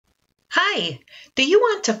Hi, do you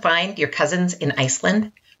want to find your cousins in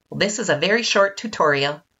Iceland? Well, this is a very short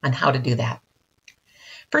tutorial on how to do that.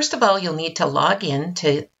 First of all, you'll need to log in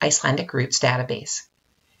to Icelandic Roots Database.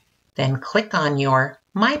 Then click on your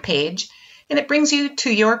My page, and it brings you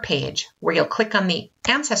to your page where you'll click on the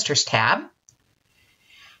Ancestors tab.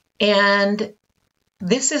 And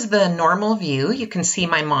this is the normal view. You can see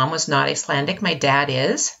my mom was not Icelandic, my dad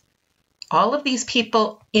is. All of these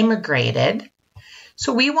people immigrated.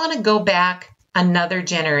 So we want to go back another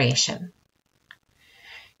generation.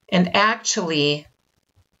 And actually,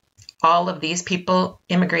 all of these people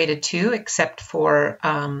immigrated too, except for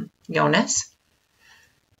Jonas.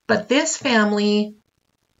 But this family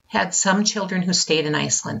had some children who stayed in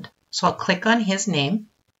Iceland. So I'll click on his name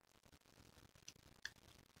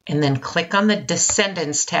and then click on the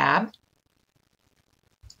Descendants tab.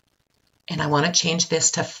 And I want to change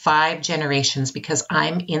this to 5 generations because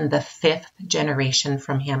I'm in the 5th generation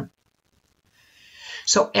from him.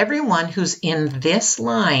 So everyone who's in this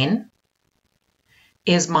line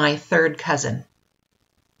is my 3rd cousin.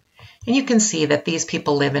 And you can see that these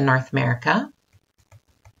people live in North America.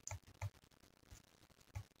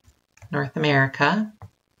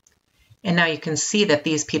 And now you can see that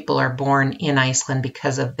these people are born in Iceland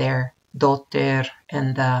because of their dóttir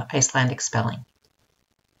and the Icelandic spelling.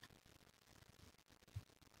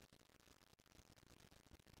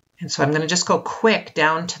 And so I'm going to just go quick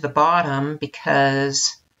down to the bottom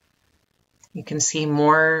because you can see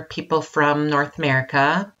more people from North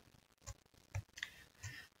America,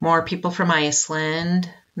 more people from Iceland,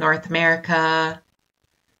 North America,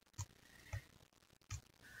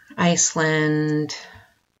 Iceland.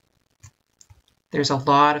 There's a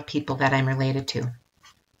lot of people that I'm related to.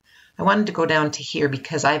 I wanted to go down to here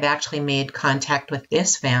because I've actually made contact with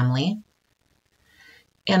this family.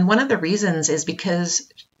 And one of the reasons is because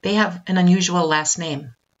they have an unusual last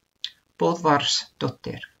name,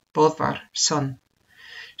 Böðvarsdóttir, Böðvar, son.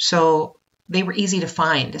 So they were easy to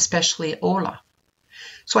find, especially Ola.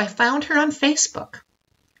 So I found her on Facebook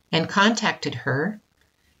and contacted her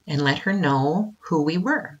and let her know who we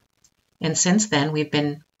were. And since then, we've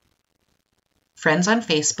been friends on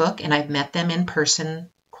Facebook, and I've met them in person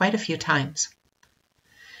quite a few times.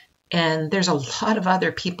 And there's a lot of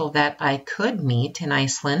other people that I could meet in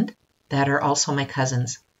Iceland that are also my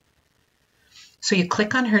cousins. So you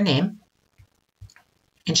click on her name,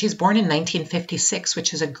 and she's born in 1956,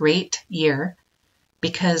 which is a great year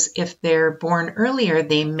because if they're born earlier,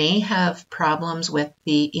 they may have problems with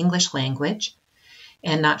the English language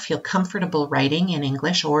and not feel comfortable writing in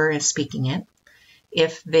English or speaking it.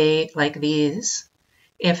 If they, like these,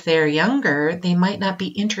 if they're younger, they might not be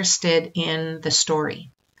interested in the story.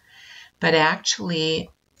 But actually,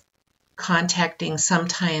 contacting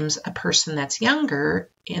sometimes a person that's younger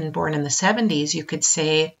and born in the 70s, you could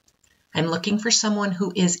say, I'm looking for someone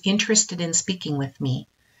who is interested in speaking with me.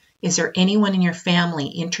 Is there anyone in your family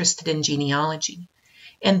interested in genealogy?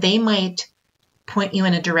 And they might point you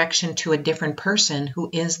in a direction to a different person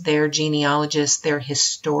who is their genealogist, their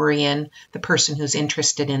historian, the person who's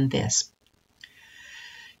interested in this.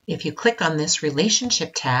 If you click on this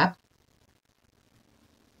relationship tab,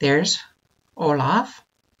 there's Olaf,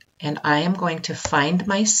 and I am going to find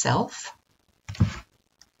myself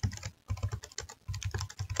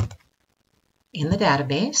in the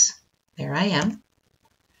database. There I am.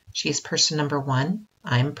 She's person number 1.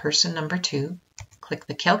 I'm person number 2. Click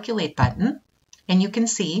the calculate button, and you can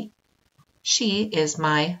see she is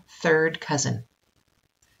my 3rd cousin.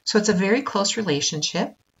 So it's a very close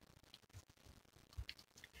relationship.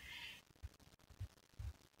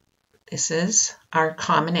 This is our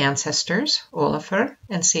common ancestors, Olafur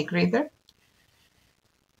and Sigríður.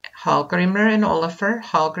 Hallgrímur and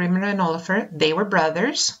Olafur, they were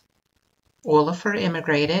brothers. Olafur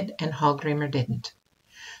immigrated and Hallgrímur didn't.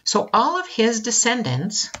 So all of his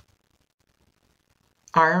descendants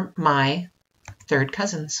are my 3rd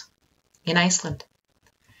cousins in Iceland.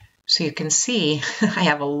 So you can see I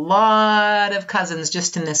have a lot of cousins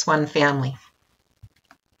just in this one family.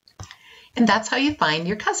 And that's how you find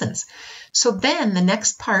your cousins. So then the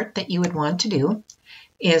next part that you would want to do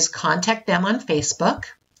is contact them on Facebook.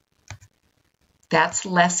 That's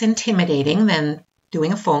less intimidating than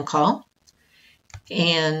doing a phone call.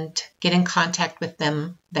 And get in contact with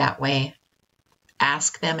them that way.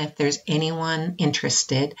 Ask them if there's anyone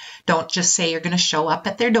interested. Don't just say you're going to show up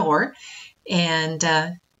at their door, and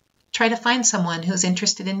try to find someone who's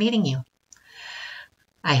interested in meeting you.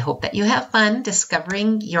 I hope that you have fun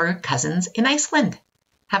discovering your cousins in Iceland.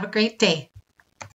 Have a great day.